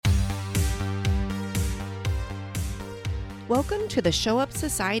Welcome to the Show Up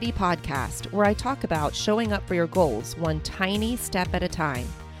Society podcast, where I talk about showing up for your goals one tiny step at a time.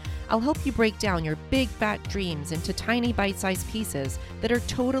 I'll help you break down your big fat dreams into tiny bite-sized pieces that are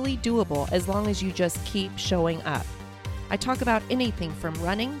totally doable as long as you just keep showing up. I talk about anything from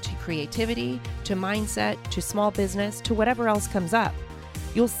running to creativity to mindset to small business to whatever else comes up.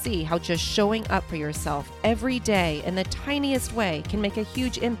 You'll see how just showing up for yourself every day in the tiniest way can make a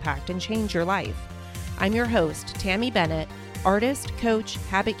huge impact and change your life. I'm your host, Tammy Bennett, artist, coach,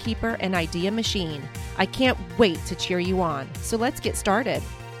 habit keeper, and idea machine. I can't wait to cheer you on. So let's get started.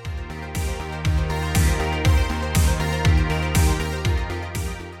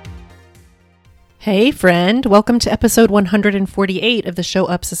 Hey friend, welcome to episode 148 of the Show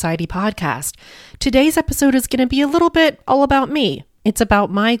Up Society podcast. Today's episode is going to be a little bit all about me. It's about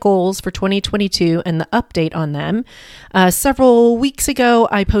my goals for 2022 and the update on them. Several weeks ago,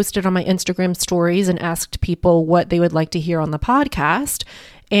 I posted on my Instagram stories and asked people what they would like to hear on the podcast.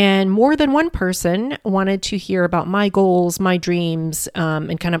 And more than one person wanted to hear about my goals, my dreams,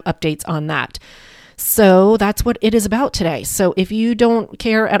 and kind of updates on that. So that's what it is about today. So if you don't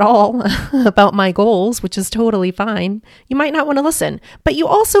care at all about my goals, which is totally fine, you might not want to listen, but you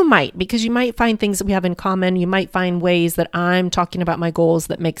also might, because you might find things that we have in common. You might find ways that I'm talking about my goals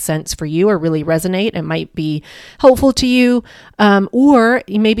that make sense for you or really resonate and might be helpful to you. Or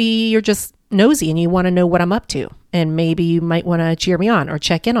maybe you're just nosy and you want to know what I'm up to. And maybe you might want to cheer me on or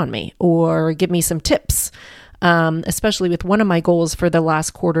check in on me or give me some tips. Especially with one of my goals for the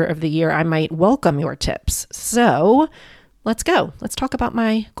last quarter of the year, I might welcome your tips. So let's go. Let's talk about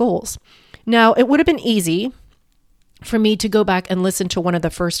my goals. Now, it would have been easy for me to go back and listen to one of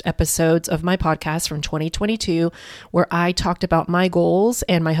the first episodes of my podcast from 2022, where I talked about my goals,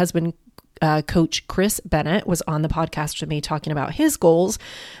 and my husband, Coach Chris Bennett, was on the podcast with me talking about his goals.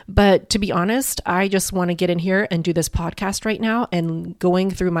 But to be honest, I just want to get in here and do this podcast right now, and going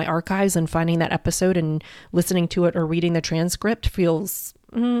through my archives and finding that episode and listening to it or reading the transcript feels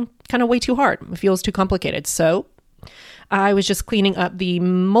kind of way too hard. It feels too complicated. So I was just cleaning up the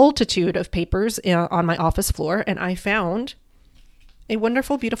multitude of papers on my office floor, and I found a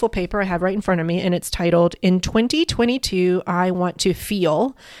wonderful, beautiful paper I have right in front of me, and it's titled, "In 2022, I Want to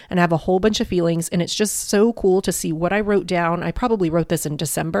Feel," and I have a whole bunch of feelings, and it's just so cool to see what I wrote down. I probably wrote this in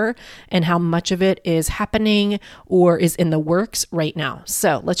December, and how much of it is happening or is in the works right now.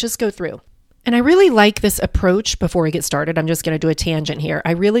 So let's just go through. And I really like this approach. Before we get started, I'm just going to do a tangent here.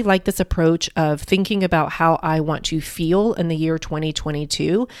 I really like this approach of thinking about how I want to feel in the year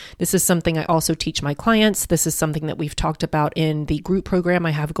 2022. This is something I also teach my clients. This is something that we've talked about in the group program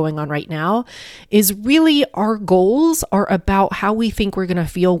I have going on right now, is really our goals are about how we think we're going to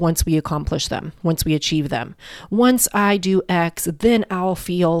feel once we accomplish them, once we achieve them. Once I do X, then I'll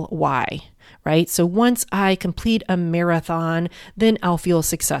feel Y. Right? So once I complete a marathon, then I'll feel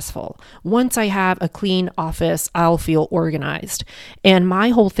successful. Once I have a clean office, I'll feel organized. And my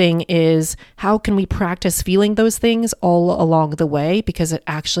whole thing is, how can we practice feeling those things all along the way? Because it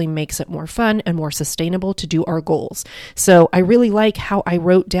actually makes it more fun and more sustainable to do our goals. So I really like how I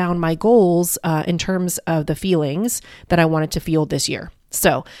wrote down my goals in terms of the feelings that I wanted to feel this year.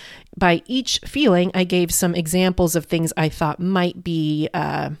 So by each feeling, I gave some examples of things I thought might be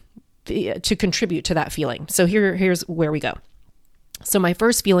to contribute to that feeling. So here's where we go. So my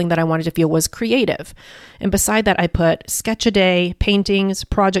first feeling that I wanted to feel was creative. And beside that, I put sketch a day, paintings,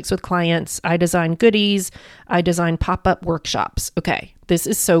 projects with clients. I design goodies. I design pop-up workshops. Okay, this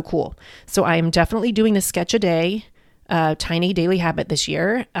is so cool. So I am definitely doing the sketch a day, tiny daily habit this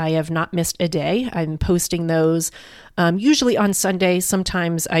year. I have not missed a day. I'm posting those usually on Sunday.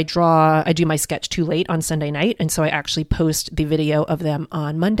 Sometimes I do my sketch too late on Sunday night, and so I actually post the video of them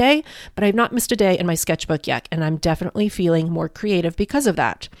on Monday, but I've not missed a day in my sketchbook yet, and I'm definitely feeling more creative because of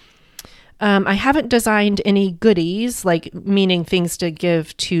that. I haven't designed any goodies, like meaning things to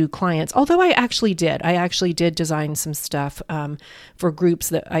give to clients, although I actually did. I actually did design some stuff for groups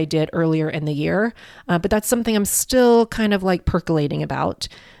that I did earlier in the year, but that's something I'm still kind of like percolating about.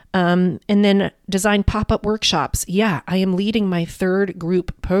 And then design pop-up workshops. Yeah, I am leading my fourth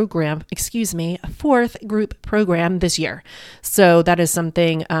group program this year. So that is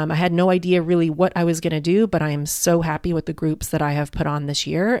something, I had no idea really what I was going to do, but I am so happy with the groups that I have put on this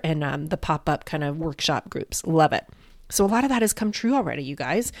year, and the pop-up kind of workshop groups. Love it. So a lot of that has come true already, you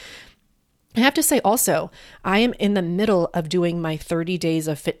guys. I have to say also, I am in the middle of doing my 30 days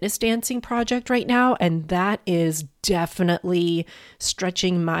of fitness dancing project right now, and that is definitely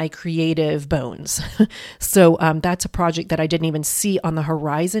stretching my creative bones. So that's a project that I didn't even see on the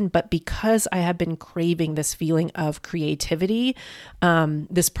horizon, but because I have been craving this feeling of creativity,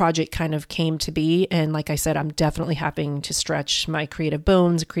 this project kind of came to be. And like I said, I'm definitely having to stretch my creative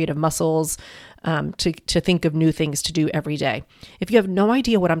bones, creative muscles, to think of new things to do every day. If you have no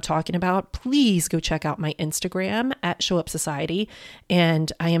idea what I'm talking about, please go check out my Instagram at Show Up Society.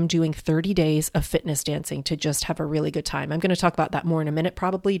 And I am doing 30 days of fitness dancing to just have a really good time. I'm going to talk about that more in a minute,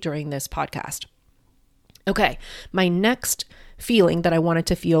 probably during this podcast. Okay. My next feeling that I wanted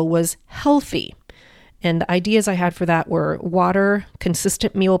to feel was healthy. And the ideas I had for that were water,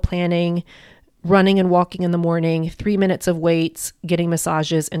 consistent meal planning, running and walking in the morning, 3 minutes of weights, getting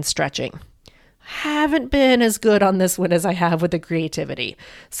massages, and stretching. Haven't been as good on this one as I have with the creativity.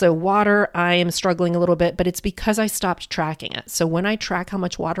 So water, I am struggling a little bit, but it's because I stopped tracking it. So when I track how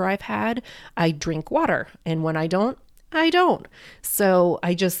much water I've had, I drink water. And when I don't, I don't. So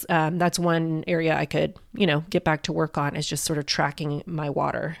I just, that's one area I could, get back to work on, is just sort of tracking my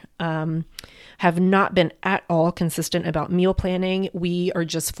water. Have not been at all consistent about meal planning. We are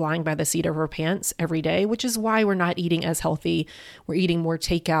just flying by the seat of our pants every day, which is why we're not eating as healthy. We're eating more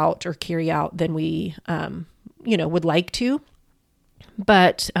takeout or carry out than we, would like to.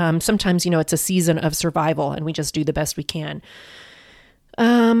 But sometimes, it's a season of survival and we just do the best we can.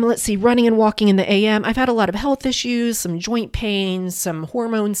 Let's see, running and walking in the AM. I've had a lot of health issues, some joint pains, some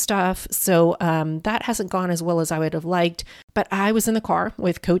hormone stuff. So that hasn't gone as well as I would have liked. But I was in the car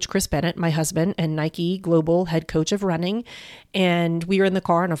with Coach Chris Bennett, my husband, and Nike Global head coach of running. And we were in the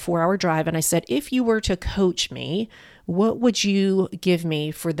car on a 4-hour drive. And I said, if you were to coach me, what would you give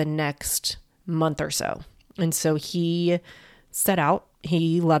me for the next month or so? And so he set out.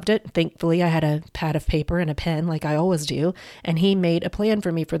 He loved it. Thankfully, I had a pad of paper and a pen like I always do, and he made a plan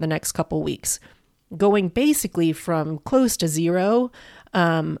for me for the next couple weeks, going basically from close to zero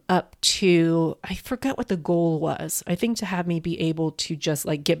up to, I forgot what the goal was. I think to have me be able to just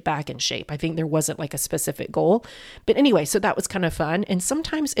like get back in shape. I think there wasn't like a specific goal. But anyway, so that was kind of fun. And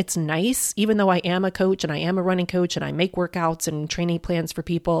sometimes it's nice, even though I am a coach and I am a running coach and I make workouts and training plans for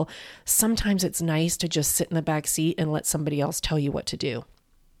people, sometimes it's nice to just sit in the back seat and let somebody else tell you what to do.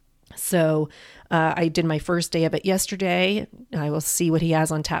 So I did my first day of it yesterday. I will see what he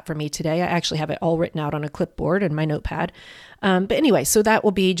has on tap for me today. I actually have it all written out on a clipboard and my notepad. But anyway, so that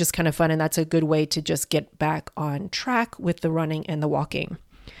will be just kind of fun. And that's a good way to just get back on track with the running and the walking.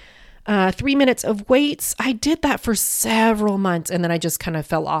 3 minutes of weights. I did that for several months and then I just kind of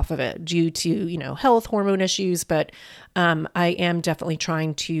fell off of it due to, health, hormone issues. But I am definitely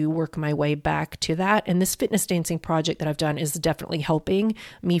trying to work my way back to that. And this fitness dancing project that I've done is definitely helping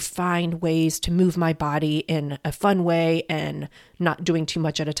me find ways to move my body in a fun way and not doing too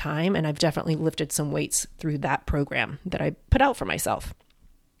much at a time. And I've definitely lifted some weights through that program that I put out for myself.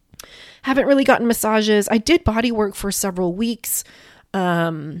 Haven't really gotten massages. I did body work for several weeks.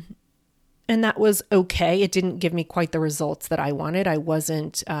 And that was okay. It didn't give me quite the results that I wanted. I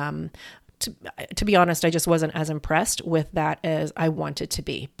wasn't, to be honest, I just wasn't as impressed with that as I wanted to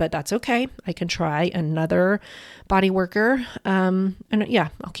be, but that's okay. I can try another body worker. And yeah,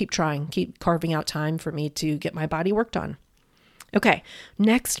 I'll keep trying, keep carving out time for me to get my body worked on. Okay.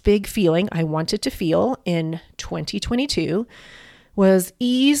 Next big feeling I wanted to feel in 2022 was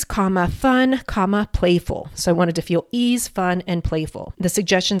ease, fun, playful. So I wanted to feel ease, fun, and playful. The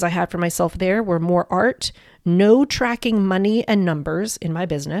suggestions I had for myself there were more art, no tracking money and numbers in my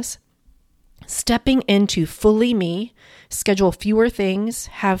business, stepping into fully me, schedule fewer things,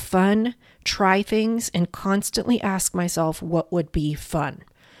 have fun, try things, and constantly ask myself what would be fun.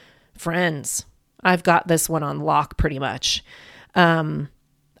 Friends, I've got this one on lock pretty much.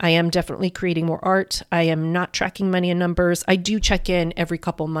 I am definitely creating more art. I am not tracking money and numbers. I do check in every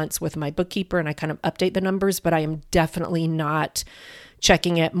couple months with my bookkeeper and I kind of update the numbers, but I am definitely not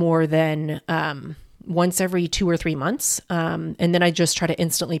checking it more than once every 2 or 3 months. And then I just try to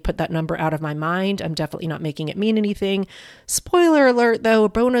instantly put that number out of my mind. I'm definitely not making it mean anything. Spoiler alert though,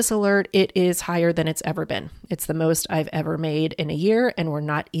 bonus alert, it is higher than it's ever been. It's the most I've ever made in a year. And we're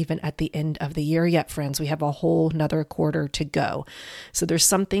not even at the end of the year yet, friends. We have a whole nother quarter to go. So there's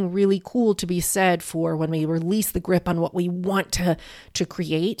something really cool to be said for when we release the grip on what we want to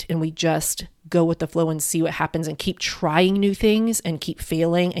create and we just go with the flow and see what happens and keep trying new things and keep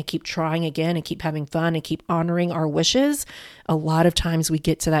failing and keep trying again and keep having fun and keep honoring our wishes. A lot of times we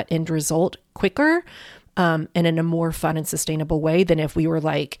get to that end result quicker and in a more fun and sustainable way than if we were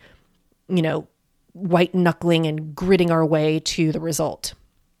like, white knuckling and gritting our way to the result.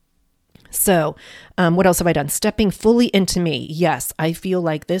 So, what else have I done? Stepping fully into me. Yes, I feel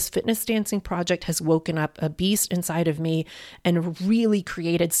like this fitness dancing project has woken up a beast inside of me and really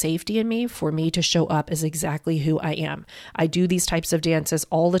created safety in me for me to show up as exactly who I am. I do these types of dances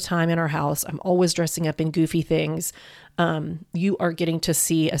all the time in our house. I'm always dressing up in goofy things. You are getting to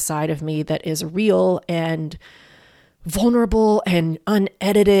see a side of me that is real and vulnerable and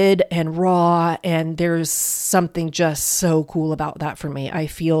unedited and raw. And there's something just so cool about that for me. I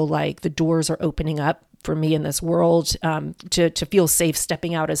feel like the doors are opening up for me in this world to feel safe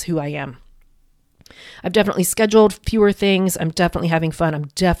stepping out as who I am. I've definitely scheduled fewer things. I'm definitely having fun. I'm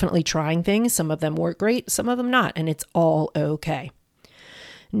definitely trying things. Some of them work great, some of them not, and it's all okay.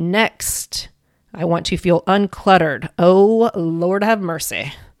 Next, I want to feel uncluttered. Oh, Lord have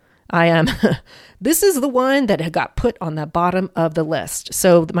mercy. I am. This is the one that got put on the bottom of the list.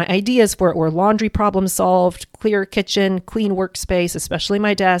 So my ideas for it were laundry problem solved, clear kitchen, clean workspace, especially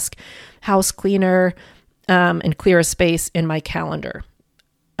my desk, house cleaner, and clear a space in my calendar.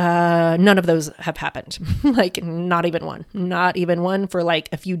 None of those have happened. Like not even one for like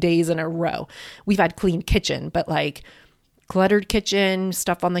a few days in a row. We've had clean kitchen, but like cluttered kitchen,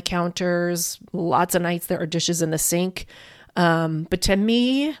 stuff on the counters, lots of nights there are dishes in the sink. But to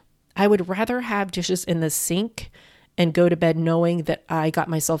me, I would rather have dishes in the sink and go to bed knowing that I got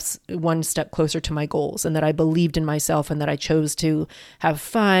myself one step closer to my goals and that I believed in myself and that I chose to have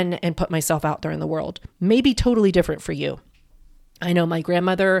fun and put myself out there in the world. Maybe totally different for you. I know my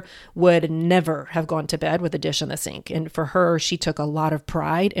grandmother would never have gone to bed with a dish in the sink. And for her, she took a lot of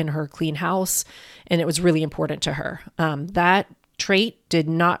pride in her clean house, and it was really important to her. That trait did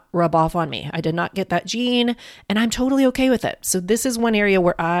not rub off on me. I did not get that gene, and I'm totally okay with it. So this is one area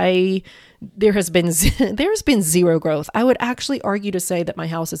where there's been zero growth. I would actually argue to say that my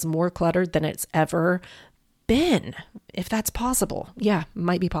house is more cluttered than it's ever been, if that's possible. Yeah,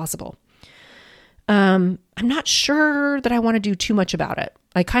 might be possible. I'm not sure that I want to do too much about it.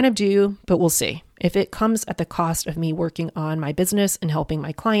 I kind of do, but we'll see. If it comes at the cost of me working on my business and helping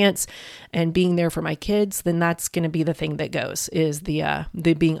my clients and being there for my kids, then that's going to be the thing that goes, is the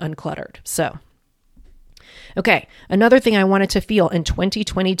being uncluttered. So, okay, another thing I wanted to feel in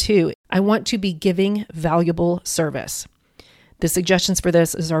 2022, I want to be giving valuable service. The suggestions for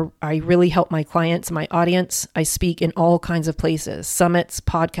this is I really help my clients, my audience. I speak in all kinds of places, summits,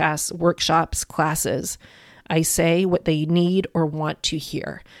 podcasts, workshops, classes. I say what they need or want to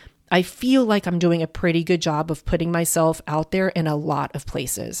hear. I feel like I'm doing a pretty good job of putting myself out there in a lot of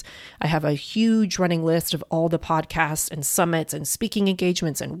places. I have a huge running list of all the podcasts and summits and speaking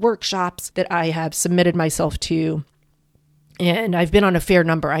engagements and workshops that I have submitted myself to. And I've been on a fair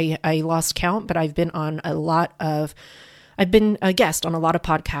number. I lost count, but I've been a guest on a lot of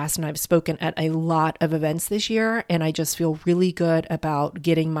podcasts, and I've spoken at a lot of events this year, and I just feel really good about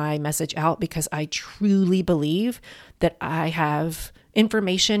getting my message out because I truly believe that I have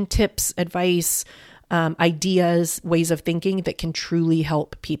information, tips, advice, ideas, ways of thinking that can truly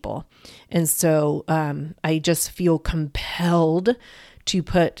help people. And so I just feel compelled to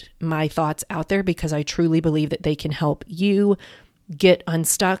put my thoughts out there because I truly believe that they can help you get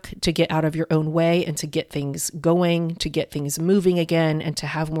unstuck, to get out of your own way and to get things going, to get things moving again, and to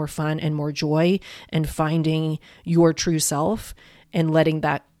have more fun and more joy and finding your true self and letting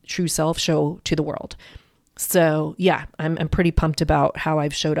that true self show to the world. So yeah, I'm pretty pumped about how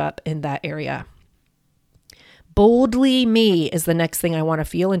I've showed up in that area. Boldly me is the next thing I want to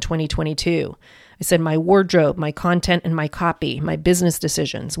feel in 2022. I said my wardrobe, my content and my copy, my business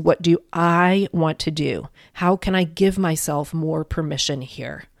decisions. What do I want to do? How can I give myself more permission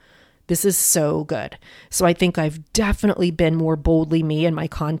here? This is so good. So I think I've definitely been more boldly me in my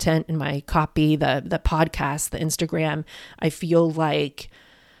content and my copy, the podcast, the Instagram. I feel like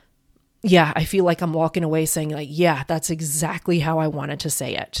I'm walking away saying like, yeah, that's exactly how I wanted to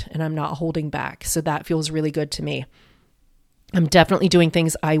say it. And I'm not holding back. So that feels really good to me. I'm definitely doing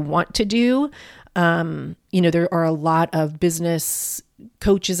things I want to do. There are a lot of business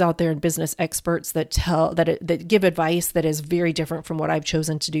coaches out there and business experts that that give advice that is very different from what I've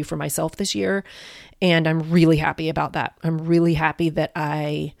chosen to do for myself this year. And I'm really happy about that. I'm really happy that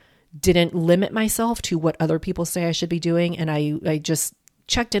I didn't limit myself to what other people say I should be doing. And I just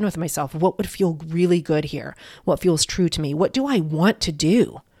checked in with myself. What would feel really good here? What feels true to me? What do I want to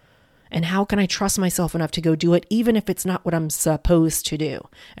do? And how can I trust myself enough to go do it, even if it's not what I'm supposed to do?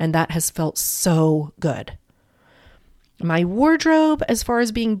 And that has felt so good. My wardrobe, as far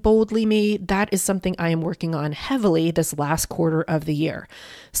as being boldly me, that is something I am working on heavily this last quarter of the year.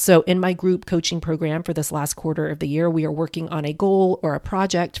 So in my group coaching program for this last quarter of the year, we are working on a goal or a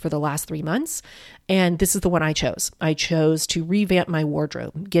project for the last 3 months. And this is the one I chose. I chose to revamp my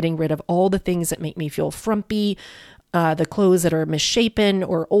wardrobe, getting rid of all the things that make me feel frumpy, the clothes that are misshapen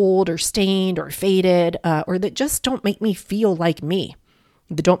or old or stained or faded, or that just don't make me feel like me.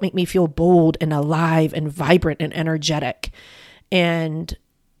 That don't make me feel bold and alive and vibrant and energetic. And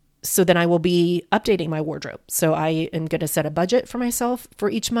so then I will be updating my wardrobe. So I am going to set a budget for myself for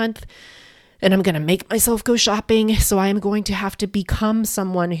each month, and I'm going to make myself go shopping. So I am going to have to become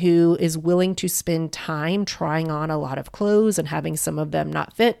someone who is willing to spend time trying on a lot of clothes and having some of them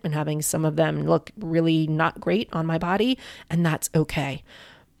not fit and having some of them look really not great on my body. And that's okay.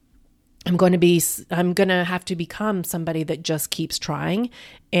 I'm going to have to become somebody that just keeps trying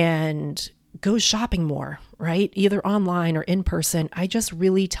and goes shopping more, right? Either online or in person. I just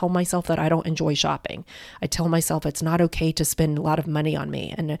really tell myself that I don't enjoy shopping. I tell myself it's not okay to spend a lot of money on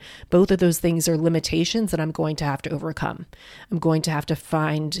me. And both of those things are limitations that I'm going to have to overcome. I'm going to have to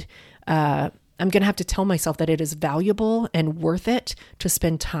tell myself that it is valuable and worth it to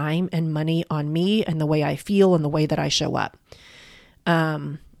spend time and money on me and the way I feel and the way that I show up.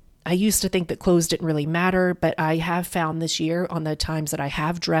 I used to think that clothes didn't really matter, but I have found this year on the times that I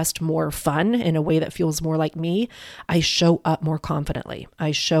have dressed more fun in a way that feels more like me, I show up more confidently.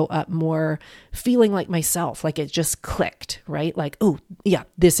 I show up more feeling like myself, like it just clicked, right? Like, oh yeah,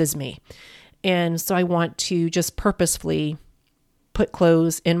 this is me. And so I want to just purposefully put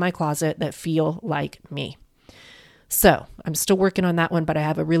clothes in my closet that feel like me. So I'm still working on that one, but I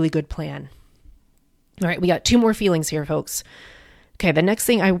have a really good plan. All right, we got 2 more feelings here, folks. Okay, the next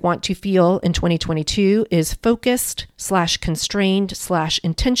thing I want to feel in 2022 is focused / constrained /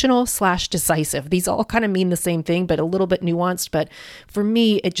 intentional / decisive. These all kind of mean the same thing, but a little bit nuanced. But for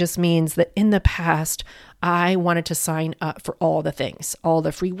me, it just means that in the past, I wanted to sign up for all the things, all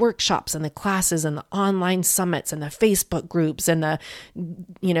the free workshops and the classes and the online summits and the Facebook groups and the,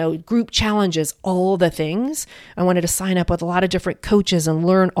 group challenges, all the things. I wanted to sign up with a lot of different coaches and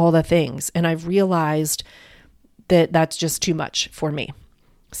learn all the things. And I've realized that that's just too much for me.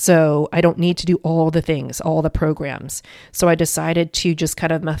 So I don't need to do all the things, all the programs. So I decided to just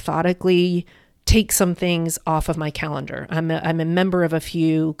kind of methodically take some things off of my calendar. I'm a member of a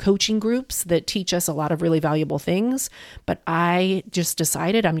few coaching groups that teach us a lot of really valuable things, but I just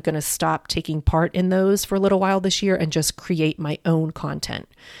decided I'm going to stop taking part in those for a little while this year and just create my own content.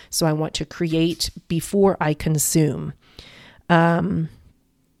 So I want to create before I consume.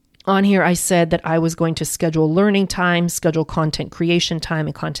 On here, I said that I was going to schedule learning time, schedule content creation time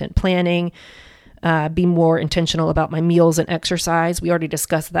and content planning, be more intentional about my meals and exercise. We already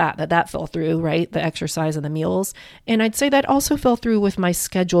discussed that fell through, right? The exercise and the meals. And I'd say that also fell through with my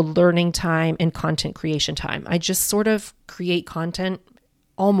scheduled learning time and content creation time. I just sort of create content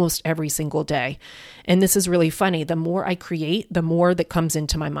almost every single day. And this is really funny. The more I create, the more that comes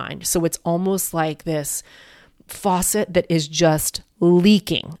into my mind. So it's almost like this faucet that is just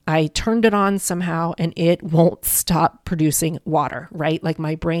leaking. I turned it on somehow and it won't stop producing water, right? Like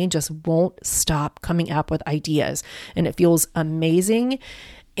my brain just won't stop coming up with ideas. And it feels amazing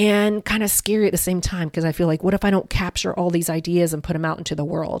and kind of scary at the same time because I feel like, what if I don't capture all these ideas and put them out into the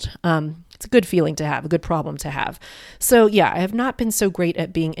world? It's a good feeling to have, a good problem to have. So yeah, I have not been so great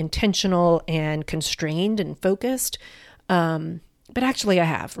at being intentional and constrained and focused. But actually I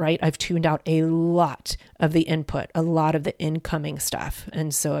have, right? I've tuned out a lot of the input, a lot of the incoming stuff.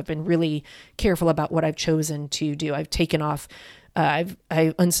 And so I've been really careful about what I've chosen to do. I've taken off, I've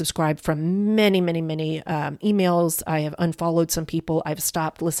unsubscribed from many emails. I have unfollowed some people. I've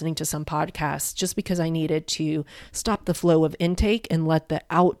stopped listening to some podcasts just because I needed to stop the flow of intake and let the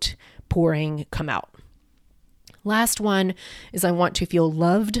outpouring come out. Last one is I want to feel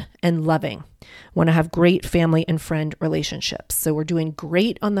loved and loving. I want to have great family and friend relationships. So we're doing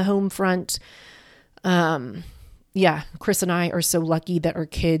great on the home front. Chris and I are so lucky that our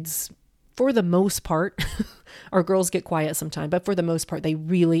kids, for the most part, our girls get quiet sometimes, but for the most part, they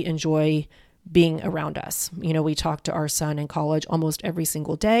really enjoy being around us. We talk to our son in college almost every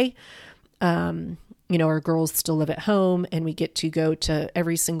single day. Our girls still live at home and we get to go to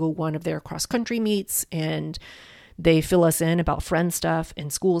every single one of their cross-country meets and they fill us in about friend stuff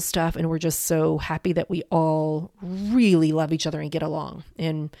and school stuff. And we're just so happy that we all really love each other and get along.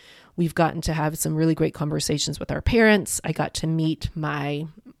 And we've gotten to have some really great conversations with our parents. I got to meet my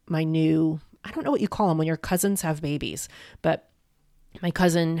new, I don't know what you call them when your cousins have babies, but my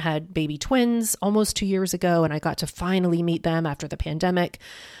cousin had baby twins almost 2 years ago, and I got to finally meet them after the pandemic.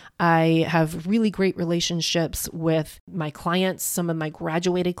 I have really great relationships with my clients. Some of my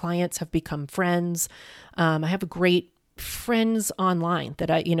graduated clients have become friends. I have great friends online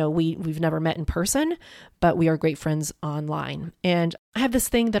that we've never met in person, but we are great friends online. And I have this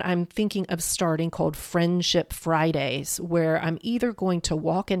thing that I'm thinking of starting called Friendship Fridays, where I'm either going to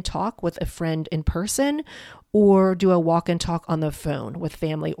walk and talk with a friend in person or do a walk and talk on the phone with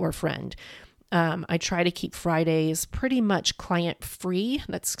family or friend. I try to keep Fridays pretty much client free.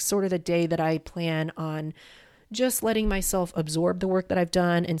 That's sort of the day that I plan on just letting myself absorb the work that I've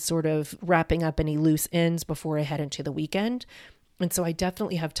done and sort of wrapping up any loose ends before I head into the weekend. And so I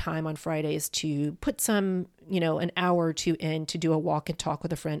definitely have time on Fridays to put some, an hour or two in to do a walk and talk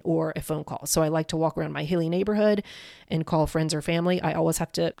with a friend or a phone call. So I like to walk around my hilly neighborhood and call friends or family. I always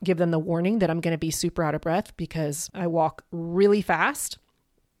have to give them the warning that I'm going to be super out of breath because I walk really fast.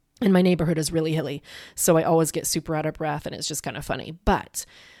 And my neighborhood is really hilly. So I always get super out of breath and it's just kind of funny. But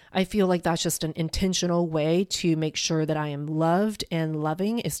I feel like that's just an intentional way to make sure that I am loved and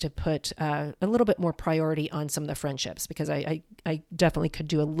loving, is to put a little bit more priority on some of the friendships, because I definitely could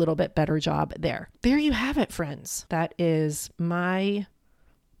do a little bit better job there. There you have it, friends. That is the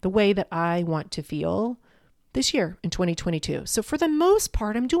way that I want to feel this year in 2022. So for the most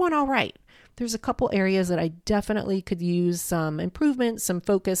part, I'm doing all right. There's a couple areas that I definitely could use some improvement, some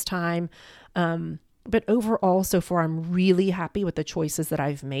focus time. But overall, so far, I'm really happy with the choices that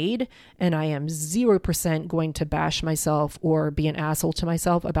I've made. And I am 0% going to bash myself or be an asshole to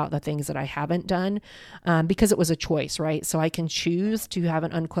myself about the things that I haven't done, because it was a choice, right? So I can choose to have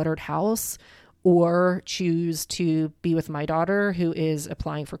an uncluttered house or choose to be with my daughter who is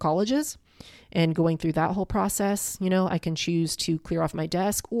applying for colleges and going through that whole process. I can choose to clear off my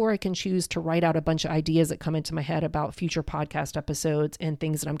desk, or I can choose to write out a bunch of ideas that come into my head about future podcast episodes and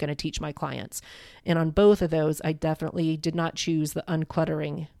things that I'm going to teach my clients. And on both of those, I definitely did not choose the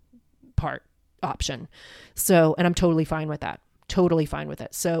uncluttering option. So, and I'm totally fine with that. Totally fine with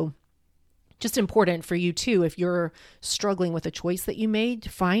it. So just important for you too, if you're struggling with a choice that you made,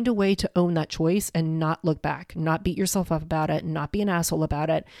 find a way to own that choice and not look back, not beat yourself up about it, not be an asshole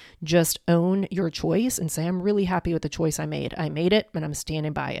about it. Just own your choice and say, I'm really happy with the choice I made. I made it and I'm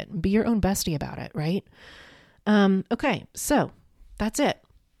standing by it. Be your own bestie about it, right? Okay, so that's it.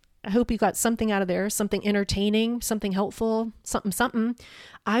 I hope you got something out of there, something entertaining, something helpful, something.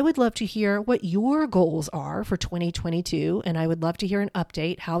 I would love to hear what your goals are for 2022, and I would love to hear an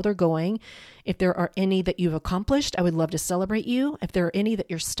update, how they're going. If there are any that you've accomplished, I would love to celebrate you. If there are any that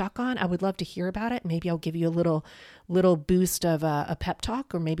you're stuck on, I would love to hear about it. Maybe I'll give you a little boost of a pep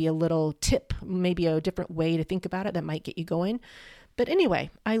talk, or maybe a little tip, maybe a different way to think about it that might get you going. But anyway,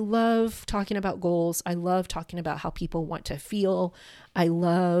 I love talking about goals. I love talking about how people want to feel. I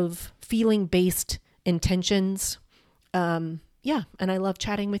love feeling-based intentions. And I love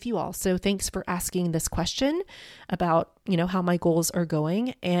chatting with you all. So thanks for asking this question about, how my goals are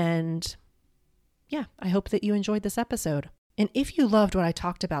going. And I hope that you enjoyed this episode. And if you loved what I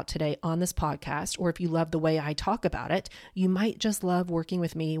talked about today on this podcast, or if you love the way I talk about it, you might just love working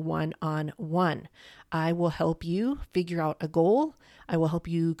with me one-on-one. I will help you figure out a goal. I will help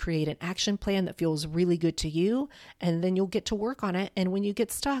you create an action plan that feels really good to you, and then you'll get to work on it. And when you get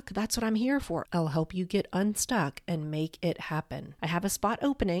stuck, that's what I'm here for. I'll help you get unstuck and make it happen. I have a spot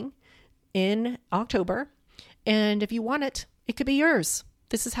opening in October, and if you want it, it could be yours.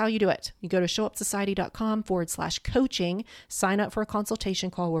 This is how you do it. You go to showupsociety.com/coaching, sign up for a consultation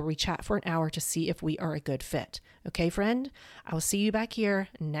call where we chat for an hour to see if we are a good fit. Okay, friend? I will see you back here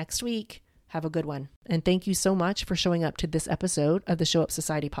next week. Have a good one. And thank you so much for showing up to this episode of the Show Up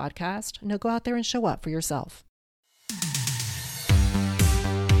Society podcast. Now go out there and show up for yourself.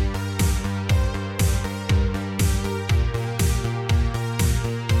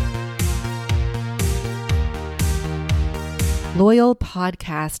 Loyal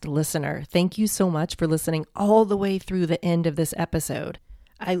podcast listener, thank you so much for listening all the way through the end of this episode.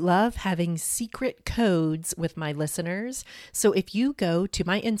 I love having secret codes with my listeners. So if you go to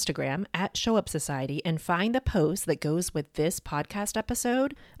my Instagram at Show Up Society and find the post that goes with this podcast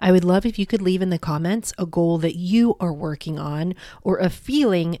episode, I would love if you could leave in the comments a goal that you are working on or a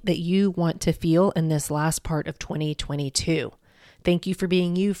feeling that you want to feel in this last part of 2022. Thank you for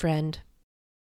being you, friend.